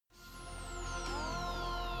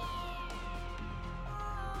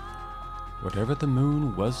Whatever the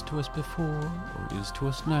moon was to us before or is to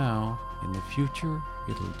us now, in the future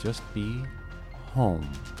it'll just be home.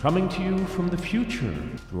 Coming to you from the future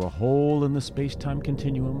through a hole in the space-time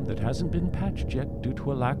continuum that hasn't been patched yet due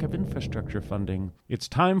to a lack of infrastructure funding, it's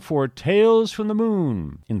time for Tales from the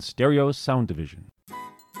Moon in Stereo Sound Division.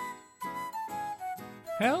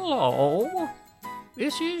 Hello,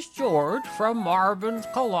 this is George from Marvin's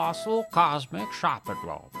Colossal Cosmic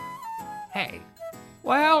Shopadrome. Hey,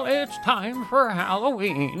 well, it's time for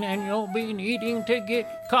Halloween, and you'll be needing to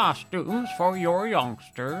get costumes for your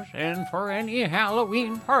youngsters and for any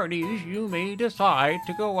Halloween parties you may decide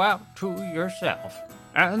to go out to yourself.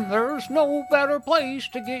 And there's no better place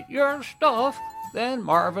to get your stuff than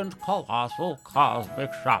Marvin's Colossal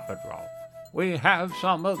Cosmic Shopadrome. We have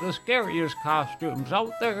some of the scariest costumes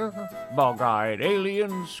out there. Bug-eyed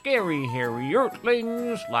aliens, scary hairy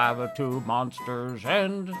earthlings, lava tube monsters,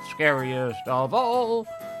 and scariest of all,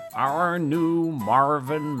 our new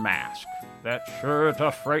Marvin mask. That's sure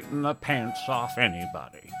to frighten the pants off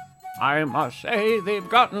anybody. I must say they've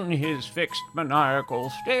gotten his fixed maniacal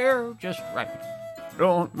stare just right.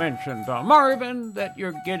 Don't mention to Marvin that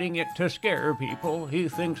you're getting it to scare people. He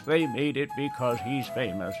thinks they made it because he's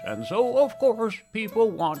famous, and so, of course, people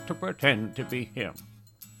want to pretend to be him.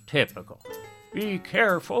 Typical. Be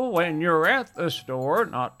careful when you're at the store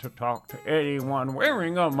not to talk to anyone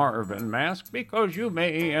wearing a Marvin mask, because you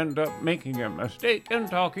may end up making a mistake and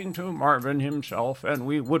talking to Marvin himself, and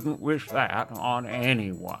we wouldn't wish that on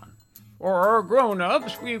anyone. For our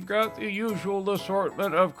grown-ups, we've got the usual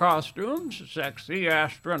assortment of costumes: sexy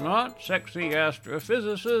astronaut, sexy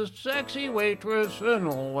astrophysicist, sexy waitress, and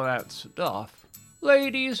all that stuff.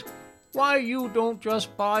 Ladies, why you don't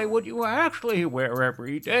just buy what you actually wear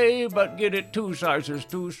every day, but get it 2 sizes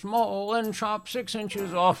too small and chop 6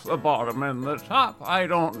 inches off the bottom and the top, I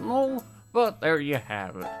don't know, but there you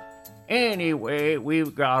have it. Anyway,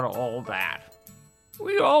 we've got all that.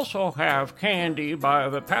 We also have candy by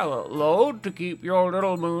the pallet load to keep your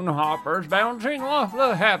little moon hoppers bouncing off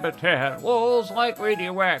the habitat walls like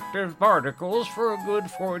radioactive particles for a good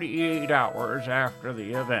 48 hours after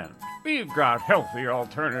the event. We've got healthy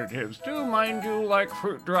alternatives too, mind you, like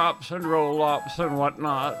fruit drops and roll-ups and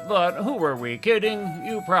whatnot, but who are we kidding?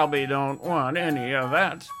 You probably don't want any of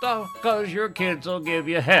that stuff, 'cause your kids will give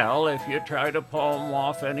you hell if you try to palm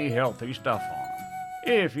off any healthy stuff on them.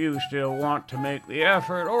 If you still want to make the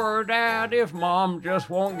effort, or Dad, if Mom just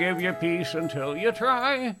won't give you peace until you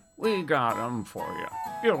try, we got 'em for you.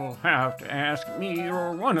 You'll have to ask me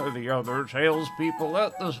or one of the other salespeople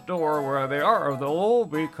at the store where they are, though,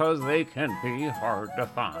 because they can be hard to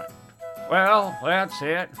find. Well, that's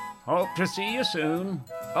it. Hope to see you soon.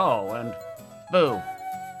 Oh, and boo.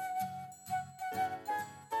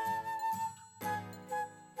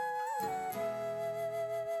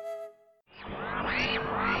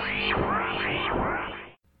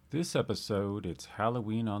 This episode, it's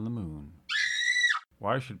Halloween on the Moon.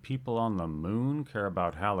 Why should people on the moon care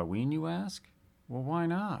about Halloween, you ask? Well, why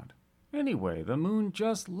not? Anyway, the moon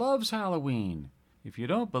just loves Halloween. If you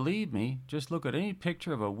don't believe me, just look at any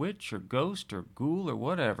picture of a witch or ghost or ghoul or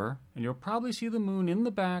whatever, and you'll probably see the moon in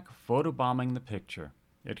the back photobombing the picture.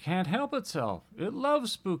 It can't help itself. It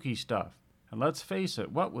loves spooky stuff. And let's face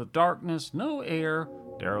it, what with darkness, no air,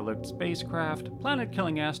 derelict spacecraft,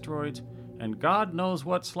 planet-killing asteroids, and God knows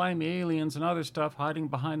what slimy aliens and other stuff hiding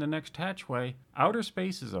behind the next hatchway, outer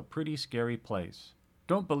space is a pretty scary place.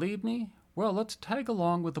 Don't believe me? Well, let's tag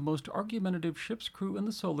along with the most argumentative ship's crew in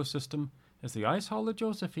the solar system as the Ice Hauler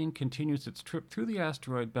Josephine continues its trip through the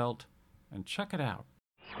asteroid belt, and check it out.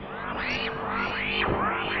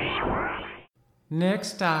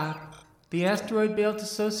 Next stop, the Asteroid Belt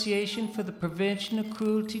Association for the Prevention of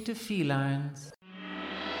Cruelty to Felines.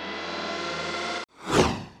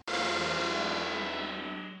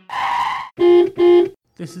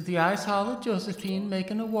 This is the Ice Hauler Josephine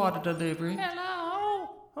making a water delivery. Hello?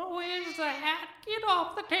 Who is that? Get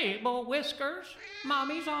off the table, Whiskers.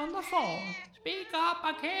 Mommy's on the phone. Speak up,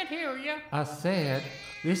 I can't hear you. I said,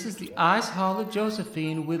 this is the Ice Hauler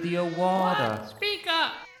Josephine with your water. What? Speak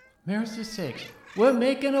up. Mercy sakes, we're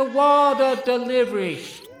making a water delivery.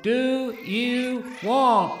 Do you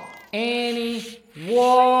want any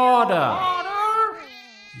water? Water?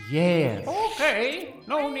 Yes. Okay,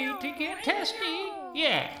 no need to get testy.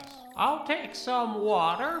 Yes, I'll take some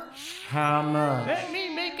water. How much? Let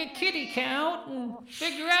me make a kitty count and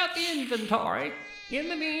figure out the inventory. In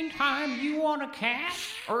the meantime, you want a cat?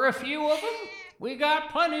 Or a few of them? We got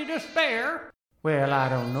plenty to spare. Well, I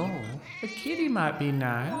don't know. A kitty might be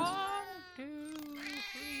nice. 1, 2,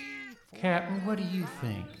 3, 4. Captain, what do you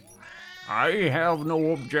think? I have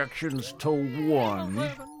no objections to one.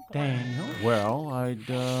 Daniel? Well,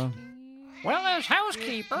 Well, as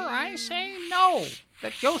housekeeper, I say no.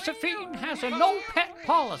 That Josephine has a no-pet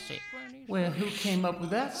policy. Well, who came up with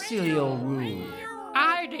that silly old rule?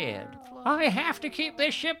 I did. I have to keep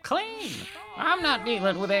this ship clean. I'm not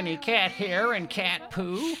dealing with any cat hair and cat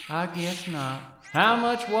poo. I guess not. How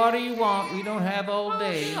much water you want? We don't have all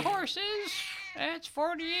day. The horses. That's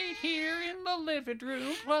 48 here in the living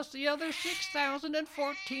room, plus the other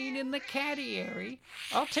 6,014 in the cattiary.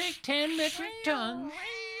 I'll take 10 metric tons.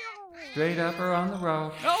 Straight up or on the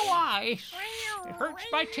rock? No ice. It hurts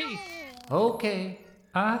my teeth. Okay.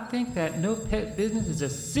 I think that no pet business is a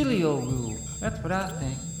silly old rule. That's what I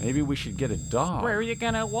think. maybe we should get a dog. Where are you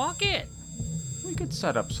gonna walk it? We could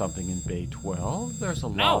set up something in Bay 12. There's a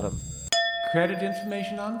No. lot of... Credit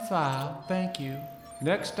information on file. Thank you.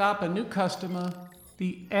 Next stop, a new customer.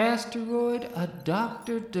 The asteroid, a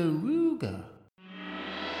Dr. Daruga.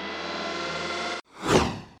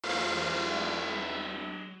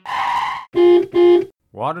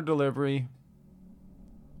 Water delivery.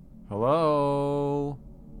 Hello?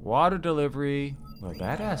 Water delivery. Well,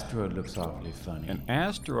 that asteroid looks awfully funny. An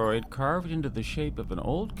asteroid carved into the shape of an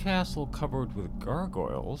old castle covered with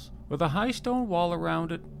gargoyles, with a high stone wall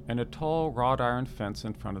around it and a tall wrought iron fence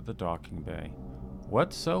in front of the docking bay.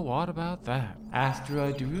 What's so odd about that?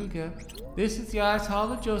 Asteroid Daruga. This is the Ice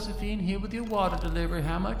Hall of Josephine, here with your water delivery.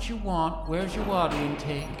 How much you want? Where's your water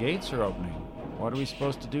intake? Gates are opening. What are we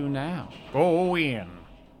supposed to do now? Go in.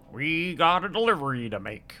 We got a delivery to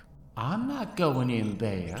make. I'm not going in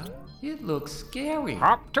there. It looks scary.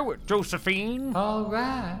 Hop to it, Josephine. All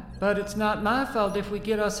right, but it's not my fault if we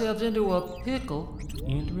get ourselves into a pickle.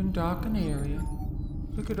 Entering Darken area.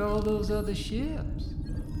 Look at all those other ships.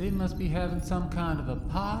 They must be having some kind of a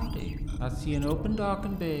party. I see an open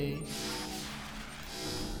Darken bay.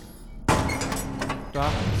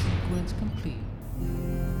 Darken sequence complete.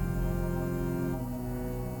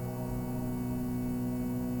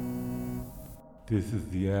 This is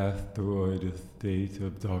the asteroid estate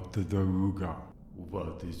of Dr. Daruga.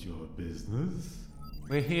 What is your business?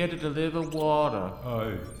 We're here to deliver water.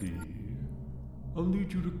 I see. I'll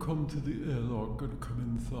need you to come to the airlock and come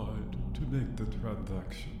inside to make the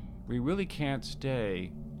transaction. We really can't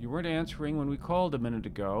stay. You weren't answering when we called a minute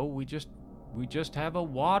ago. We just have a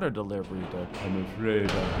water delivery to... I'm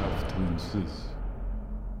afraid I have to insist.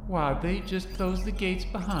 Why, they just closed the gates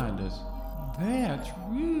behind us. That's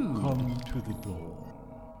rude. Come to the door.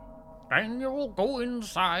 Daniel, go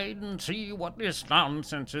inside and see what this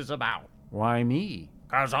nonsense is about. Why me?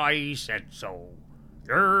 'Cause I said so.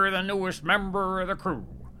 You're the newest member of the crew.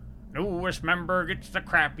 Newest member gets the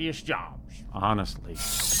crappiest jobs. Honestly.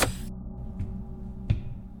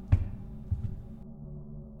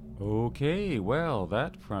 Okay, well,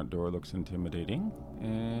 that front door looks intimidating.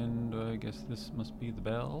 And I guess this must be the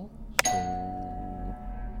bell. So...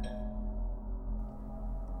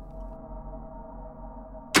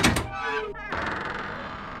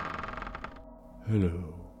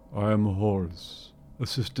 Hello, I am Horace,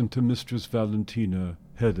 assistant to Mistress Valentina,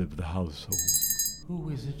 head of the household. Who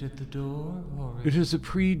is it at the door, Horace? It is a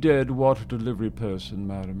pre-dead water delivery person,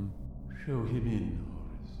 madam. Show him in,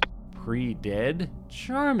 Horace. Pre-dead?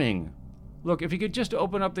 Charming. Look, if you could just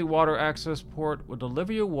open up the water access port, we'll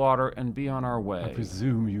deliver you water and be on our way. I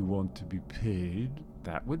presume you want to be paid?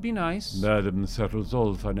 That would be nice. Madam settles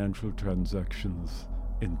all financial transactions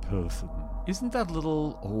in person. Isn't that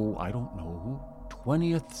little, I don't know,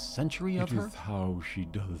 20th century of It her? is how she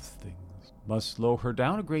does things. Must slow her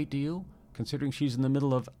down a great deal, considering she's in the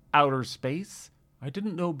middle of outer space. I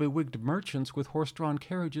didn't know bewigged merchants with horse-drawn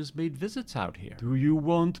carriages made visits out here. Do you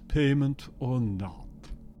want payment or not?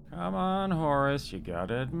 Come on, Horace, you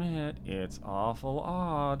gotta admit, it's awful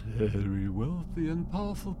odd. Very wealthy and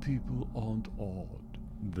powerful people aren't odd.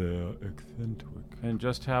 They're eccentric. And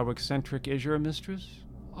just how eccentric is your mistress?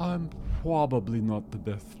 I'm probably not the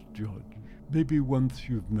best judge. Maybe once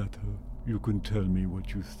you've met her, you can tell me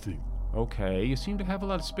what you think. Okay, you seem to have a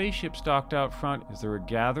lot of spaceships docked out front. Is there a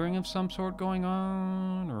gathering of some sort going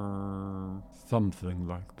on, or...? Something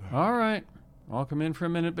like that. All right. I'll come in for a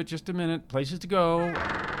minute, but just a minute. Places to go.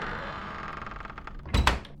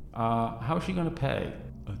 How's she gonna pay?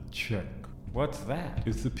 A check. What's that?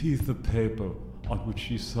 It's a piece of paper on which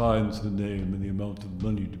she signs her name and the amount of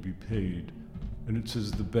money to be paid, and it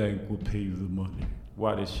says the bank will pay you the money.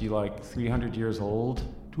 What, is she like 300 years old?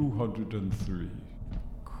 203.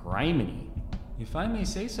 Criminy. If I may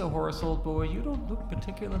say so, Horace, old boy, you don't look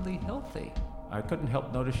particularly healthy. I couldn't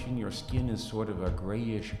help noticing your skin is sort of a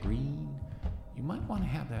grayish green. You might want to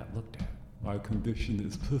have that looked at. My condition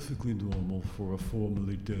is perfectly normal for a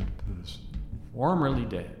formerly dead person. Formerly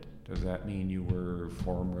dead. Does that mean you were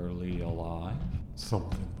formerly alive?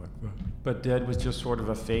 Something like that. But dead was just sort of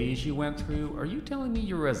a phase you went through? Are you telling me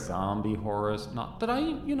you're a zombie, Horace? Not that I,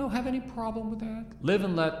 have any problem with that. Live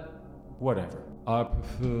and let whatever. I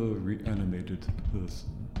prefer reanimated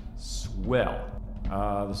person. Swell.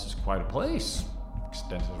 This is quite a place.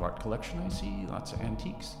 Extensive art collection, I see. Lots of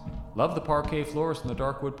antiques. Love the parquet floors and the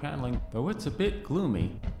dark wood paneling, though it's a bit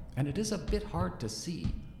gloomy, and it is a bit hard to see.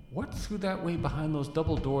 What's through that way behind those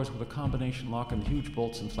double doors with a combination lock and huge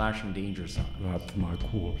bolts and flashing danger signs? That's my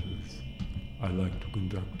quarters. I like to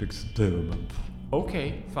conduct experiments.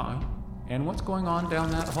 Okay, fine. And what's going on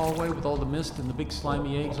down that hallway with all the mist and the big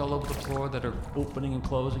slimy eggs all over the floor that are opening and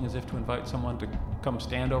closing as if to invite someone to come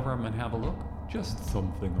stand over them and have a look? Just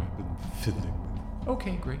something I've been fiddling with.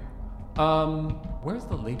 Okay, great. Where's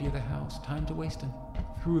the lady of the house? Time to wasting.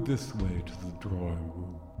 Through this way to the drawing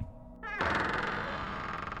room.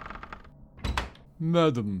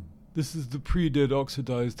 Madam, this is the pre-dead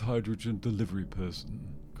oxidized hydrogen delivery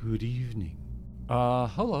person. Good evening.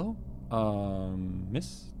 Hello.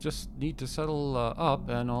 Miss, just need to settle up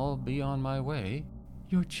and I'll be on my way.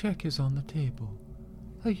 Your check is on the table.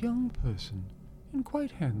 A young person, and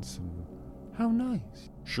quite handsome. How nice.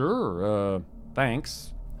 Sure,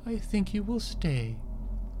 thanks. I think you will stay.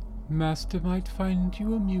 Master might find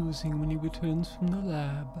you amusing when he returns from the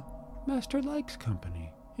lab. Master likes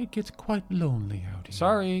company. It gets quite lonely out here.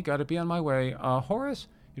 Sorry, gotta be on my way. Horace,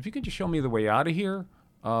 if you could just show me the way out of here.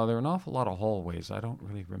 There are an awful lot of hallways. I don't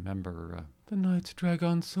really remember, The nights drag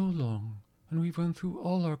on so long, and we've run through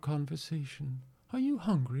all our conversation. Are you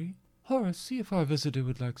hungry? Horace, see if our visitor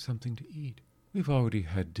would like something to eat. We've already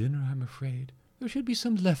had dinner, I'm afraid. There should be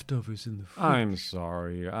some leftovers in the fridge. I'm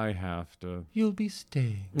sorry, I have to. You'll be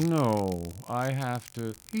staying. No, I have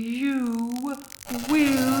to. You will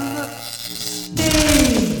stay!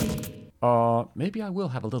 Maybe I will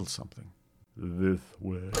have a little something. This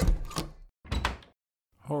way.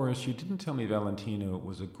 Horace, you didn't tell me Valentina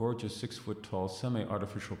was a gorgeous 6-foot-tall,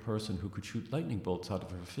 semi-artificial person who could shoot lightning bolts out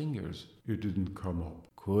of her fingers. It didn't come up.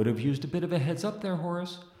 Could have used a bit of a heads up there,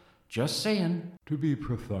 Horace. Just saying. To be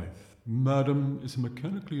precise, Madam is a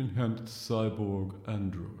mechanically enhanced cyborg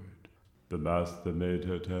android. The master made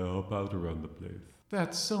her to help out around the place.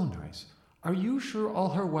 That's so nice. Are you sure all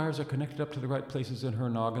her wires are connected up to the right places in her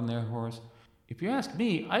noggin there, Horace? If you ask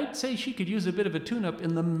me, I'd say she could use a bit of a tune-up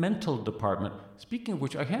in the mental department. Speaking of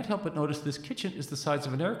which, I can't help but notice this kitchen is the size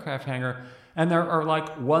of an aircraft hangar, and there are like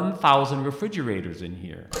 1,000 refrigerators in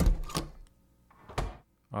here.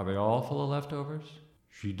 Are they all full of leftovers?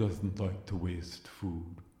 She doesn't like to waste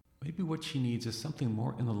food. Maybe what she needs is something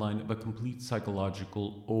more in the line of a complete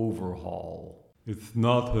psychological overhaul. It's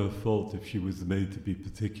not her fault if she was made to be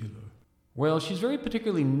particular. Well, she's very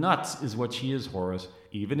particularly nuts is what she is, Horace.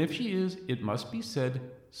 Even if she is, it must be said,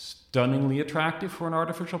 stunningly attractive for an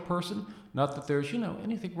artificial person. Not that there's,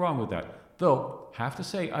 anything wrong with that. Though, have to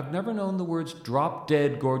say, I've never known the words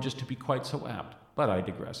drop-dead gorgeous to be quite so apt. But I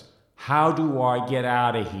digress. How do I get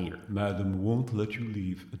out of here? Madam won't let you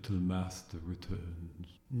leave until Master returns.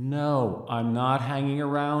 No, I'm not hanging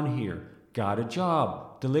around here. Got a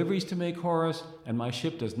job. Deliveries to make, Horace, and my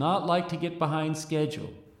ship does not like to get behind schedule.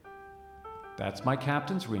 That's my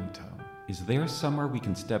captain's ringtone. Is there somewhere we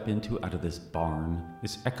can step into out of this barn?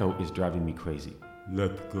 This echo is driving me crazy.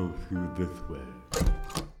 Let's go through this way.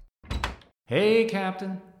 Hey,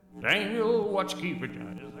 Captain. Daniel, what's keeping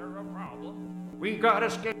you? Is there a problem? We got a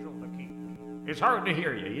schedule to keep. It's hard to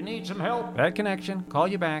hear you. You need some help? Bad connection. Call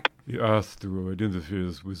you back. The asteroid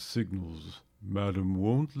interferes with signals. Madam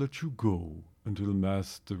won't let you go until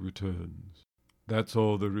Master returns. That's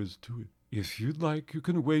all there is to it. If you'd like, you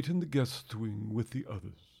can wait in the guest wing with the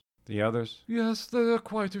others. The others? Yes, there are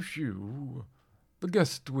quite a few. The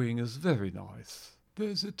guest wing is very nice.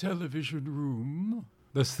 There's a television room.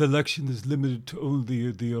 The selection is limited to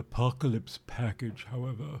only the Apocalypse package,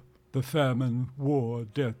 however. The famine, war,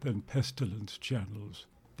 death, and pestilence channels.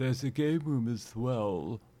 There's a game room as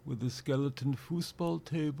well, with a skeleton foosball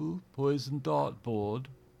table, poison dartboard,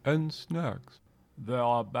 and snacks. There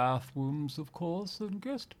are bathrooms, of course, and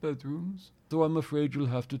guest bedrooms, though I'm afraid you'll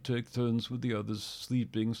have to take turns with the others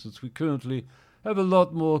sleeping, since we currently have a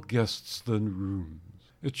lot more guests than rooms.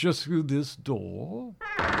 It's just through this door.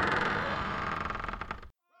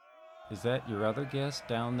 Is that your other guest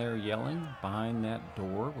down there yelling behind that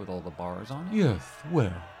door with all the bars on it? Yes,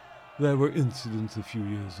 well, there were incidents a few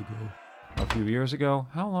years ago. A few years ago?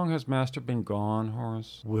 How long has Master been gone,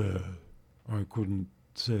 Horace? Well, I couldn't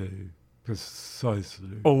say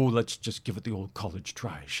precisely. Oh, let's just give it the old college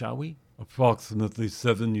try, shall we? Approximately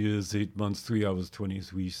 7 years, 8 months, 3 hours,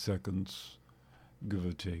 23 seconds, give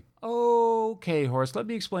or take. Oh, Okay, Horace, let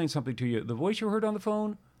me explain something to you. The voice you heard on the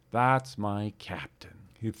phone, that's my captain.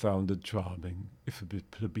 He sounded charming, if a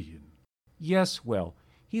bit plebeian. Yes, well,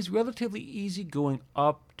 he's relatively easygoing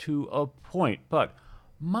up to a point, but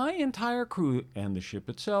my entire crew and the ship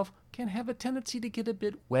itself can have a tendency to get a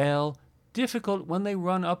bit, well, difficult when they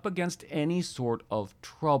run up against any sort of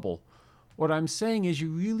trouble. What I'm saying is you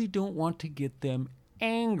really don't want to get them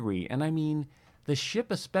angry, and I mean the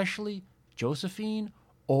ship especially, Josephine,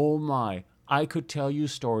 oh my, I could tell you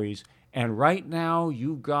stories, and right now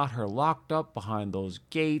you've got her locked up behind those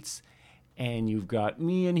gates, and you've got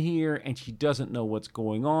me in here, and she doesn't know what's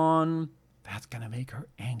going on. That's gonna make her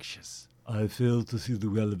anxious. I fail to see the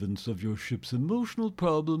relevance of your ship's emotional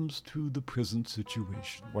problems to the present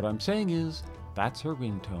situation. What I'm saying is, that's her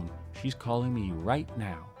ringtone. She's calling me right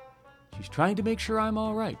now. She's trying to make sure I'm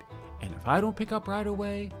all right, and if I don't pick up right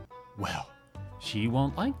away, well, she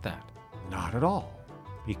won't like that. Not at all.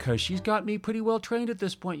 Because she's got me pretty well trained at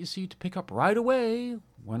this point, you see, to pick up right away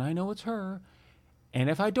when I know it's her.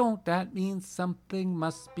 And if I don't, that means something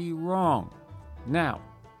must be wrong. Now,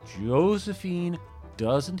 Josephine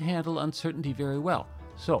doesn't handle uncertainty very well.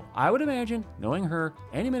 So I would imagine, knowing her,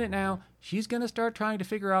 any minute now, she's going to start trying to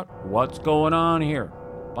figure out what's going on here.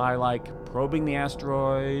 By, probing the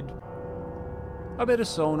asteroid, a bit of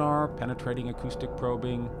sonar, penetrating acoustic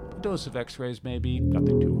probing, a dose of x-rays maybe,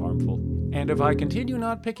 nothing too harmful. And if I continue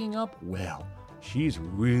not picking up, well, she's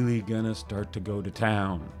really gonna start to go to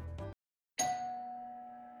town.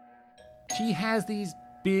 She has these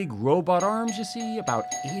big robot arms, you see, about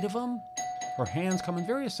 8 of them. Her hands come in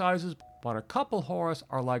various sizes, but a couple, Horace,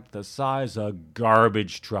 are like the size of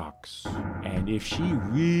garbage trucks. And if she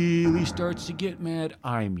really starts to get mad,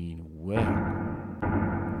 I mean, well.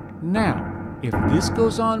 Now, if this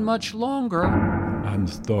goes on much longer, I'm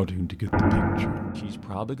starting to get the picture. she's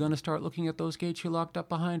probably going to start looking at those gates you locked up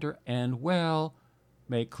behind her and, well,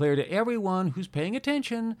 make clear to everyone who's paying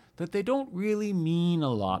attention that they don't really mean a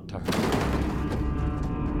lot to her.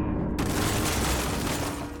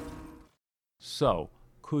 So,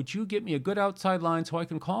 could you get me a good outside line so I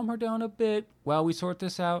can calm her down a bit while we sort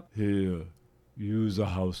this out? Here, use a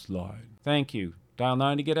house line. Thank you. Dial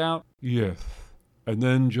 9 to get out? Yes. And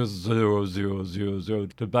then just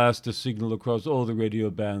 0000 to blast a signal across all the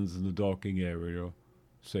radio bands in the docking area.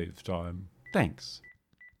 Save time. Thanks.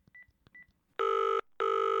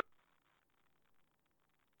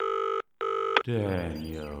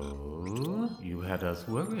 Daniel, you had us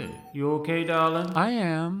worried. You okay, darling? I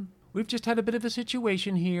am. We've just had a bit of a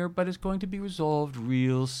situation here, but it's going to be resolved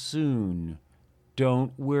real soon.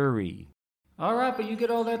 Don't worry. All right, but you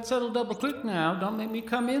get all that settled double quick now. Don't make me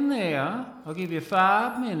come in there. I'll give you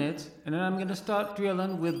 5 minutes, and then I'm going to start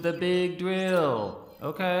drilling with the big drill.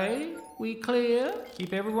 Okay? We clear?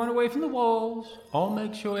 Keep everyone away from the walls. I'll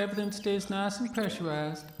make sure everything stays nice and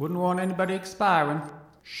pressurized. Wouldn't want anybody expiring.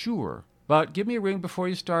 Sure. But give me a ring before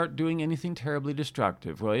you start doing anything terribly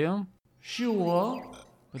destructive, will you? Sure.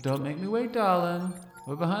 But don't make me wait, darling.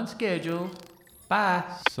 We're behind schedule. Bye.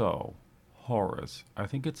 So, Horace, I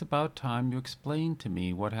think it's about time you explained to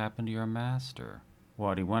me what happened to your master.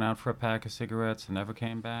 What, he went out for a pack of cigarettes and never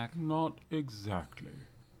came back? Not exactly.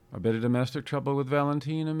 A bit of domestic trouble with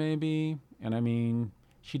Valentina, maybe? And I mean,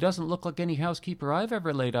 she doesn't look like any housekeeper I've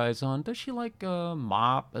ever laid eyes on. Does she like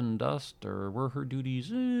mop and dust, or were her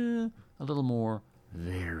duties a little more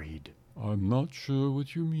varied? I'm not sure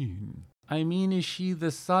what you mean. I mean, is she the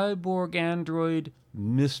cyborg android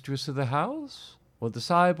mistress of the house? Or the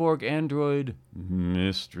cyborg android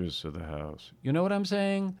mistress of the house? You know what I'm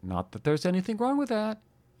saying? Not that there's anything wrong with that,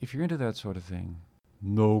 if you're into that sort of thing.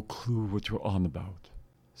 No clue what you're on about.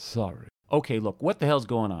 Sorry. Okay, look, what the hell's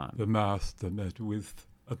going on? The master met with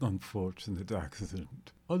an unfortunate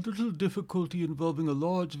accident. A little difficulty involving a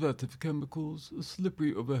large vat of chemicals, a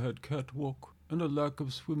slippery overhead catwalk, and a lack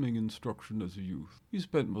of swimming instruction as a youth. He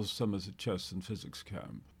spent most summers at chess and physics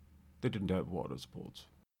camp. They didn't have water sports.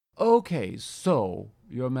 Okay, so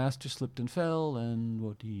your master slipped and fell, and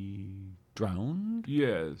what, he drowned?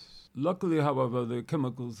 Yes. Luckily, however, the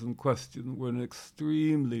chemicals in question were an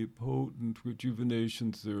extremely potent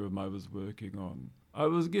rejuvenation serum I was working on. I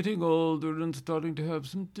was getting older and starting to have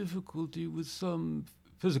some difficulty with some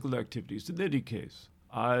physical activities. In any case,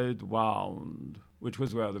 I drowned, which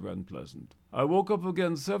was rather unpleasant. I woke up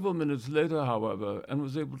again several minutes later, however, and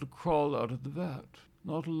was able to crawl out of the vat.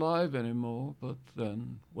 Not alive anymore, but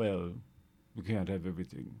then, well, you can't have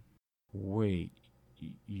everything. Wait,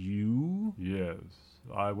 you? Yes,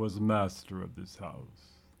 I was master of this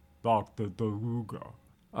house. Dr. Daruga.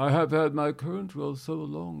 I have had my current role so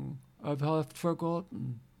long, I've half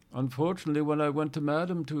forgotten. Unfortunately, when I went to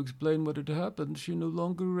Madam to explain what had happened, she no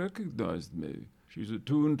longer recognized me. She's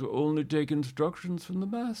attuned to only take instructions from the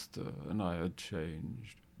master, and I had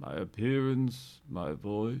changed. My appearance, my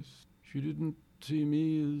voice. She didn't see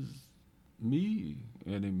me as me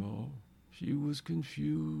anymore. She was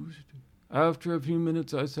confused. After a few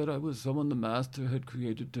minutes, I said I was someone the master had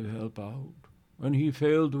created to help out. When he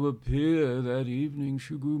failed to appear that evening,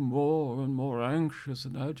 she grew more and more anxious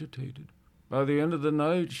and agitated. By the end of the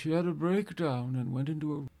night, she had a breakdown and went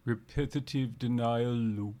into a repetitive denial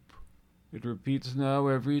loop. It repeats now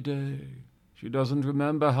every day. She doesn't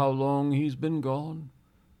remember how long he's been gone.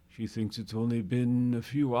 She thinks it's only been a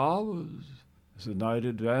few hours. As the night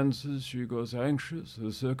advances, she grows anxious,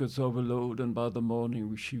 her circuits overload, and by the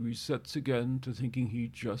morning she resets again to thinking he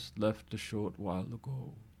just left a short while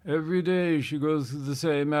ago. Every day she goes through the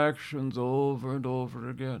same actions over and over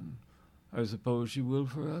again. I suppose she will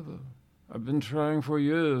forever. I've been trying for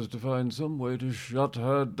years to find some way to shut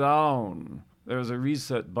her down. There's a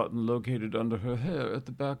reset button located under her hair at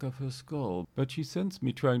the back of her skull, but she sensed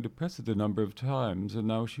me trying to press it a number of times, and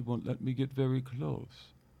now she won't let me get very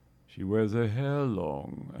close. She wears her hair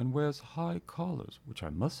long and wears high collars, which I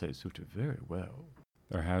must say suit her very well.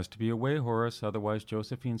 There has to be a way, Horace, otherwise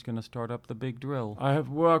Josephine's going to start up the big drill. I have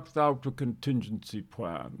worked out a contingency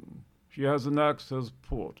plan. She has an access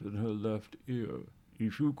port in her left ear.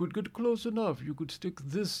 If you could get close enough, you could stick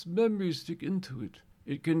this memory stick into it.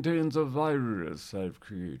 It contains a virus I've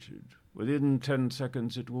created. Within 10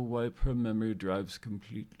 seconds, it will wipe her memory drives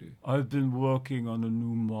completely. I've been working on a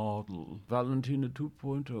new model, Valentina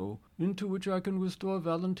 2.0, into which I can restore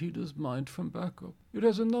Valentina's mind from backup. It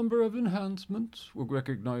has a number of enhancements, will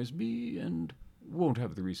recognize me, and won't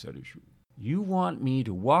have the reset issue. You want me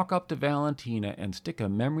to walk up to Valentina and stick a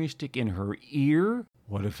memory stick in her ear?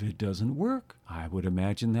 What if it doesn't work? I would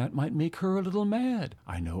imagine that might make her a little mad.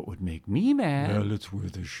 I know it would make me mad. Well, it's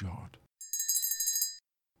worth a shot.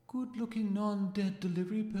 Good-looking non-dead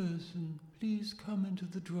delivery person, please come into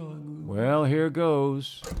the drawing room. Well, here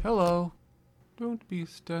goes. Hello. Don't be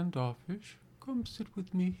standoffish. Come sit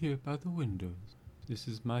with me here by the windows. This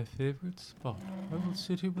is my favorite spot. I will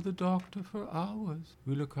sit here with the doctor for hours.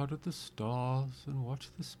 We look out at the stars and watch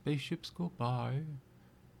the spaceships go by.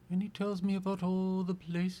 And he tells me about all the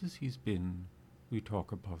places he's been. We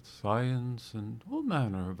talk about science and all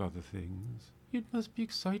manner of other things. It must be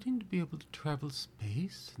exciting to be able to travel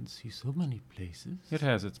space and see so many places. It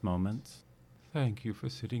has its moments. Thank you for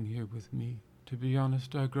sitting here with me. To be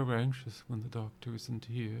honest, I grow anxious when the doctor isn't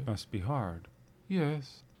here. Must be hard.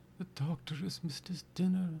 Yes, the doctor has missed his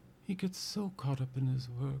dinner. He gets so caught up in his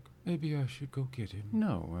work. Maybe I should go get him.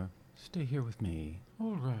 No, stay here with me.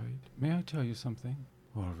 All right. May I tell you something?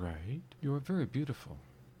 All right. You are very beautiful.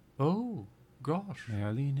 Oh, gosh. May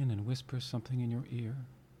I lean in and whisper something in your ear?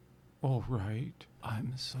 All right.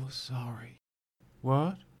 I'm so sorry.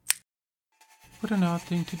 What? What an odd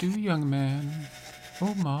thing to do, young man.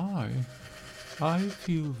 Oh my. I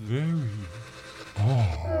feel very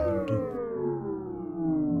odd.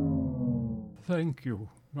 Thank you,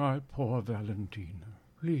 my poor Valentina.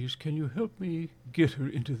 Please, can you help me get her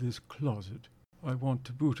into this closet? I want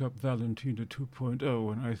to boot up Valentina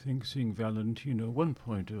 2.0, and I think seeing Valentina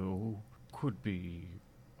 1.0 could be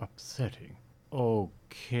upsetting.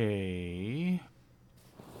 Okay.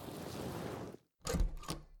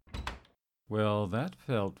 Well, that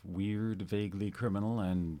felt weird, vaguely criminal,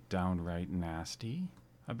 and downright nasty.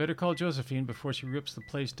 I better call Josephine before she rips the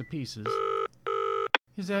place to pieces.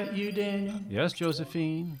 Is that you, Daniel? Yes,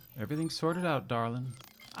 Josephine. Everything's sorted out, darling.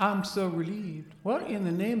 I'm so relieved. What in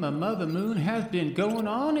the name of Mother Moon has been going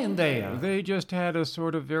on in there? They just had a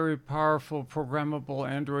sort of very powerful programmable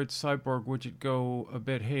Android cyborg widget go a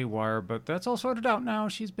bit haywire, but that's all sorted out now.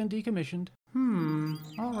 She's been decommissioned.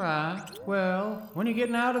 All right. Well, when are you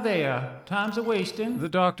getting out of there? Time's a-wasting. The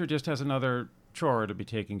doctor just has another chore to be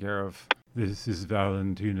taken care of. This is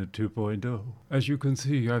Valentina 2.0. As you can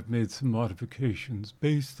see, I've made some modifications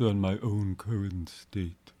based on my own current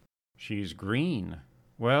state. She's green.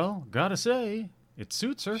 Well, gotta say, it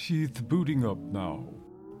suits her. She's booting up now.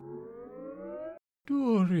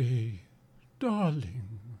 Dory,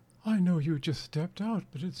 darling, I know you just stepped out,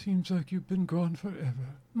 but it seems like you've been gone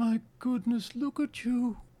forever. My goodness, look at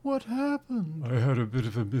you. What happened? I had a bit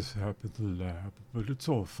of a mishap in the lab, but it's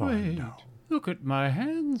all fine now. Look at my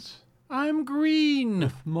hands. I'm green.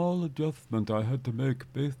 A small adjustment I had to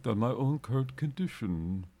make based on my own current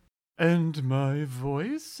condition. And my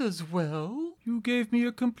voice as well? You gave me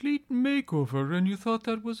a complete makeover and you thought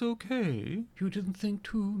that was okay? You didn't think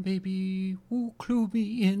to maybe clue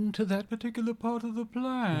me into that particular part of the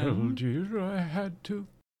plan? Well, dear, I had to.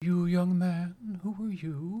 You, young man, who are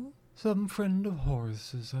you? Some friend of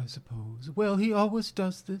Horace's, I suppose. Well, he always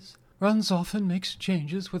does this. Runs off and makes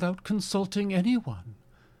changes without consulting anyone.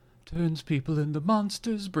 Turns people into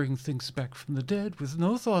monsters, brings things back from the dead with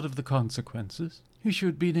no thought of the consequences. He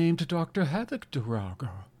should be named Dr. Havoc Duraga.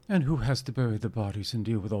 And who has to bury the bodies and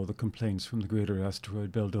deal with all the complaints from the Greater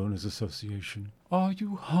Asteroid Belt Owners Association? Are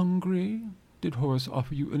you hungry? Did Horace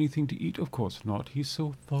offer you anything to eat? Of course not. He's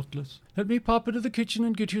so thoughtless. Let me pop into the kitchen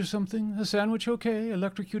and get you something. A sandwich, okay?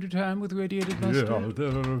 Electrocuted ham with radiated mustard? Yeah,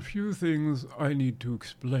 there are a few things I need to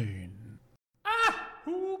explain.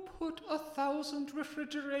 Who put 1,000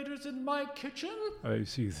 refrigerators in my kitchen? I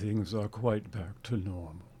see things are quite back to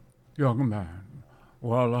normal. Young man,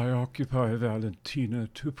 while I occupy Valentina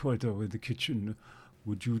 2.0 in the kitchen,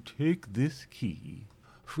 would you take this key,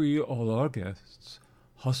 free all our guests,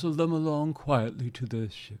 hustle them along quietly to their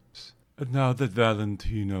ships? And now that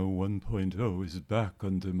Valentina 1.0 is back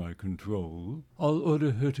under my control, I'll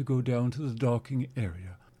order her to go down to the docking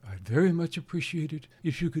area. I'd very much appreciate it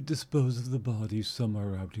if you could dispose of the bodies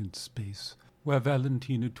somewhere out in space, where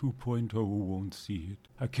Valentina 2.0 won't see it.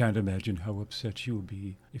 I can't imagine how upset she'll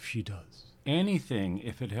be if she does. Anything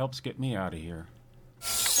if it helps get me out of here.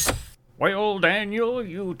 Well, Daniel,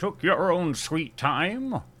 you took your own sweet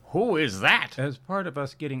time. Who is that? As part of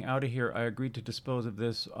us getting out of here, I agreed to dispose of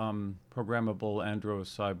this programmable andro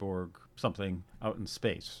cyborg something out in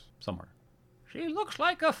space somewhere. She looks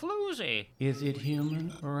like a floozy. Is it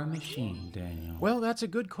human or a machine, Daniel? Well, that's a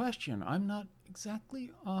good question. I'm not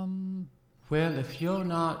exactly, Well, if you're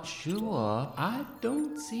not sure, I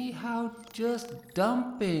don't see how just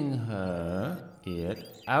dumping it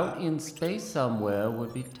out in space somewhere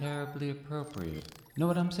would be terribly appropriate. Know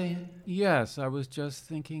what I'm saying? Yes, I was just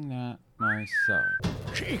thinking that myself.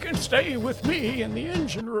 She can stay with me in the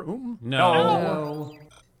engine room. No.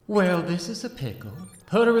 Well, this is a pickle.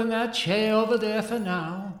 Put her in that chair over there for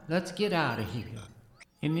now. Let's get out of here.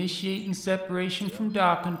 Initiating separation from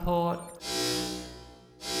docking port.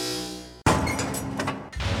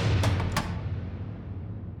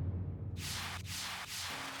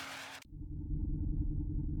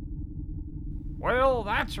 Well,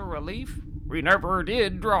 that's a relief. We never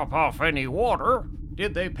did drop off any water.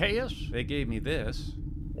 Did they pay us? They gave me this.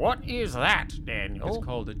 What is that, Daniel? It's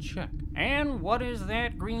called a check. And what is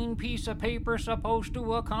that green piece of paper supposed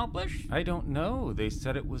to accomplish? I don't know. They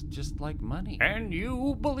said it was just like money. And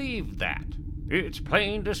you believed that. It's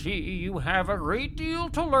plain to see you have a great deal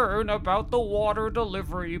to learn about the water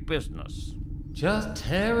delivery business. Just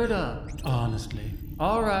tear it up, honestly.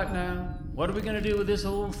 All right now, what are we gonna do with this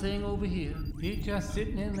old thing over here? You just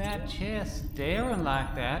sitting in that chair staring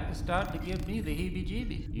like that is starting to give me the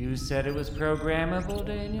heebie-jeebies. You said it was programmable,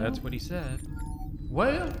 Daniel? That's what he said.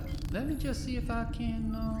 Well, let me just see if I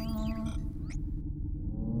can,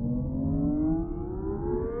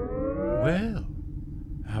 Well,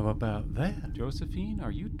 how about that? Josephine,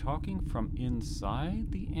 are you talking from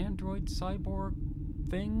inside the android cyborg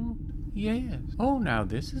thing? Yes. Oh, now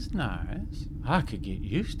this is nice. I could get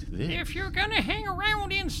used to this. If you're gonna hang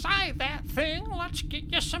around inside that thing, let's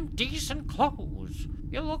get you some decent clothes.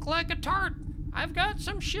 You look like a tart. I've got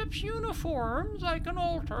some ship's uniforms I can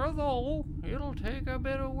alter, though it'll take a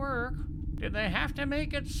bit of work. Did they have to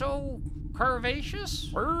make it so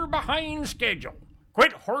curvaceous? We're behind schedule.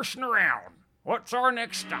 Quit horsing around. What's our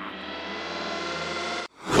next stop?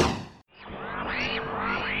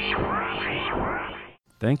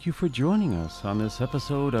 Thank you for joining us on this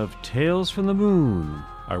episode of Tales from the Moon.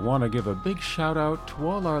 I want to give a big shout out to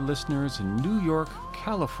all our listeners in New York,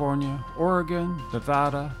 California, Oregon,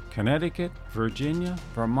 Nevada, Connecticut, Virginia,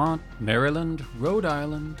 Vermont, Maryland, Rhode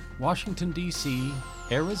Island, Washington, D.C.,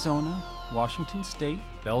 Arizona, Washington State,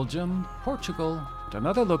 Belgium, Portugal, and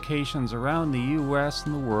other locations around the U.S.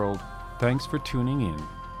 and the world. Thanks for tuning in.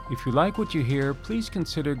 If you like what you hear, please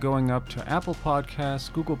consider going up to Apple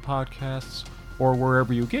Podcasts, Google Podcasts, or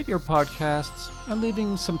wherever you get your podcasts, and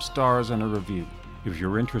leaving some stars and a review. If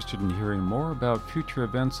you're interested in hearing more about future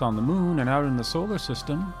events on the moon and out in the solar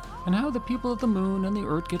system, and how the people of the moon and the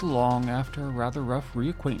Earth get along after a rather rough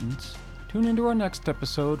reacquaintance, tune into our next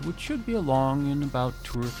episode, which should be along in about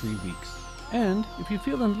 2 or 3 weeks. And if you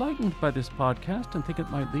feel enlightened by this podcast and think it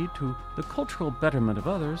might lead to the cultural betterment of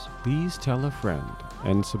others, please tell a friend.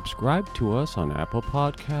 And subscribe to us on Apple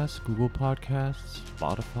Podcasts, Google Podcasts,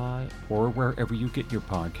 Spotify, or wherever you get your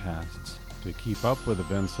podcasts. To keep up with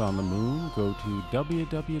events on the moon, go to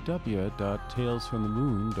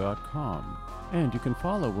www.talesfromthemoon.com. And you can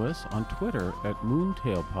follow us on Twitter at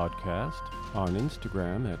Moontail Podcast, on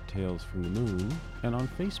Instagram at Tales from the Moon, and on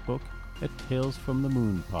Facebook at Tales from the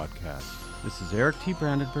Moon podcast. This is Eric T.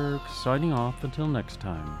 Brandenburg, signing off until next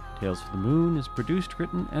time. Tales from the Moon is produced,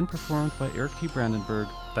 written, and performed by Eric T. Brandenburg,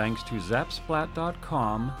 thanks to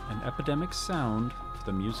Zapsplat.com and Epidemic Sound for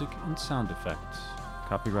the music and sound effects.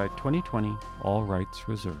 Copyright 2020, all rights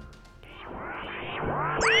reserved.